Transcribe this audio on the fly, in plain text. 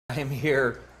I am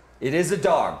here. It is a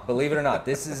dog, believe it or not.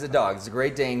 This is a dog. It's a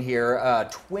Great Dane here.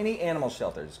 20 animal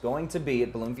shelters going to be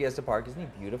at Balloon Fiesta Park. Isn't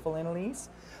he beautiful, Annalise?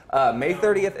 May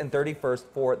 30th and 31st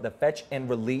for the Fetch and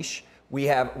Releash. We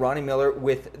have Ronnie Miller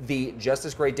with the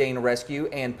Justice Great Dane Rescue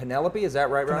and Penelope. Is that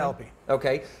right, Ronnie? Penelope.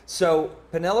 Okay. So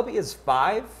Penelope is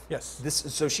 5? Yes.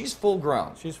 So she's full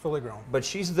grown. She's fully grown. But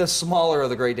she's the smaller of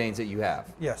the Great Danes that you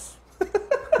have. Yes.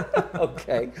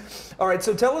 Okay. All right,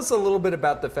 so tell us a little bit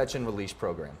about the Fetch and Release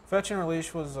program. Fetch and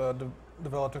Release was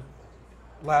developed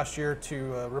last year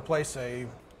to replace a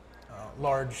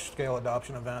large-scale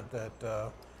adoption event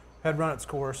that had run its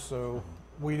course, so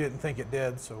we didn't think it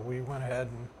did, so we went ahead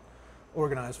and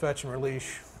organized Fetch and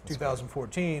Release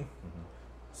 2014,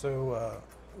 so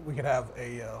we could have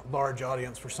a large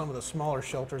audience for some of the smaller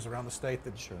shelters around the state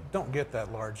that don't get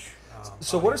that large.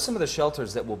 So what are some of the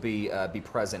shelters that will be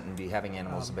present and be having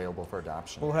animals available for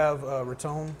adoption? We'll have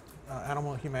Raton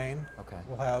Animal Humane. Okay.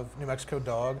 We'll have New Mexico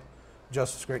Dog,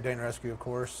 Justice Great Dane Rescue, of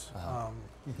course.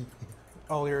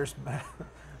 All Ears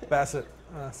Basset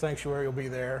Sanctuary will be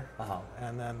there.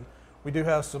 And then we do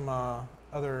have some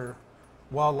other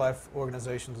wildlife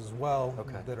organizations as well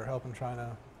that are helping trying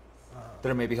to that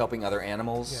are maybe helping other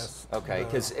animals? Yes. Okay,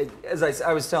 because as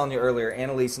I was telling you earlier,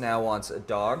 Annalise now wants a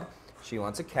dog, she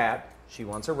wants a cat, she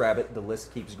wants a rabbit, the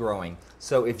list keeps growing.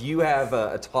 So if you have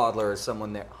a toddler or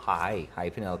someone that, hi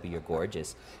Penelope, you're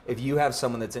gorgeous. If you have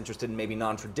someone that's interested in maybe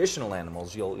non-traditional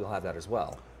animals, you'll have that as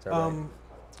well. Is that right?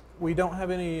 We don't have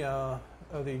any of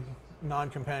the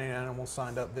non-companion animals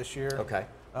signed up this year. Okay.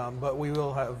 But we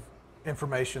will have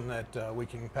information that we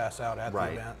can pass out at the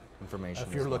event. Information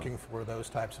if you're looking for those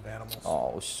types of animals.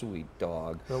 Oh, sweet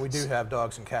dog. But we do have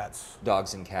dogs and cats.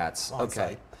 Dogs and cats. On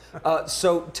Okay.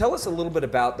 So tell us a little bit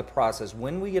about the process.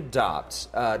 When we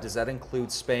adopt, does that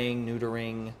include spaying,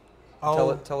 neutering?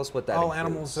 Tell us what that all includes.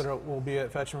 animals that will be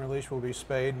at Fetch and Release will be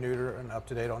spayed, neutered, and up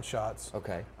to date on shots.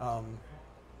 Okay.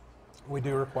 We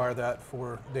do require that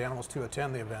for the animals to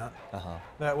attend the event.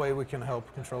 That way we can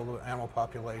help control the animal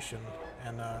population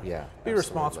and be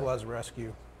responsible as a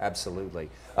rescue. Absolutely.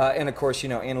 And of course, you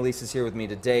know, Annalise is here with me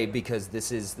today because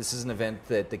this is an event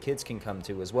that the kids can come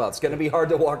to as well. It's going to be hard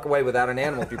to walk away without an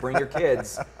animal if you bring your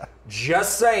kids.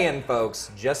 Just saying,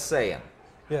 folks. Just saying.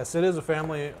 Yes, it is a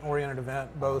family-oriented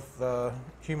event. Both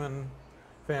human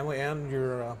family and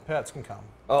your pets can come.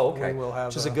 Oh, okay. We will have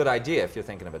which is a good idea if you're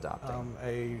thinking of adopting.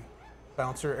 A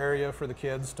bouncer area for the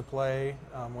kids to play.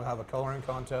 We'll have a coloring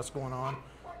contest going on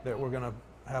that we're going to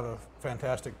have a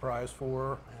fantastic prize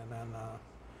for, and then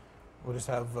we'll just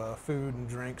have food and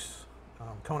drinks.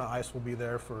 Kona Ice will be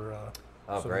there for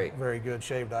some very good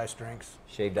shaved ice drinks.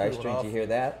 Shaved ice drink, you hear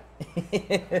that?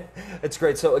 It's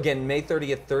great. So again, May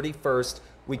 30th, 31st,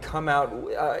 we come out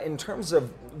in terms of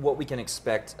what we can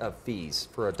expect of fees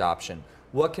for adoption.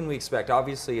 What can we expect?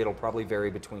 Obviously, it'll probably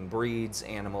vary between breeds,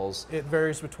 animals. It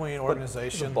varies between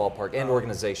organization. Ballpark, and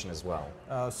organization as well.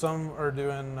 Some are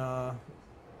doing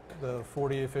the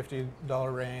 $40 to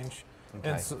 $50 range. Okay.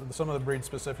 And some of the breed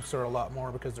specifics are a lot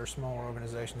more because they're smaller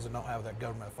organizations and don't have that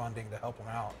government funding to help them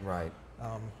out. Right.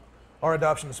 Our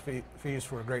adoption fees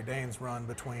for Great Danes run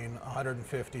between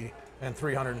 $150 and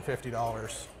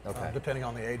 $350, depending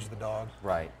on the age of the dog.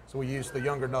 Right. So we use the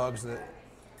younger dogs that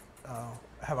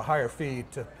have a higher fee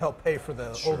to help pay for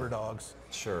the older dogs.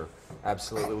 Sure,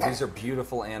 absolutely. Well, these are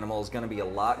beautiful animals. Going to be a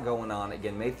lot going on.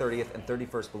 Again, May 30th and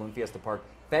 31st, Balloon Fiesta Park.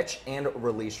 Fetch and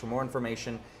Release. For more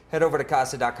information, head over to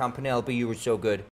casa.com. Penelope, you were so good.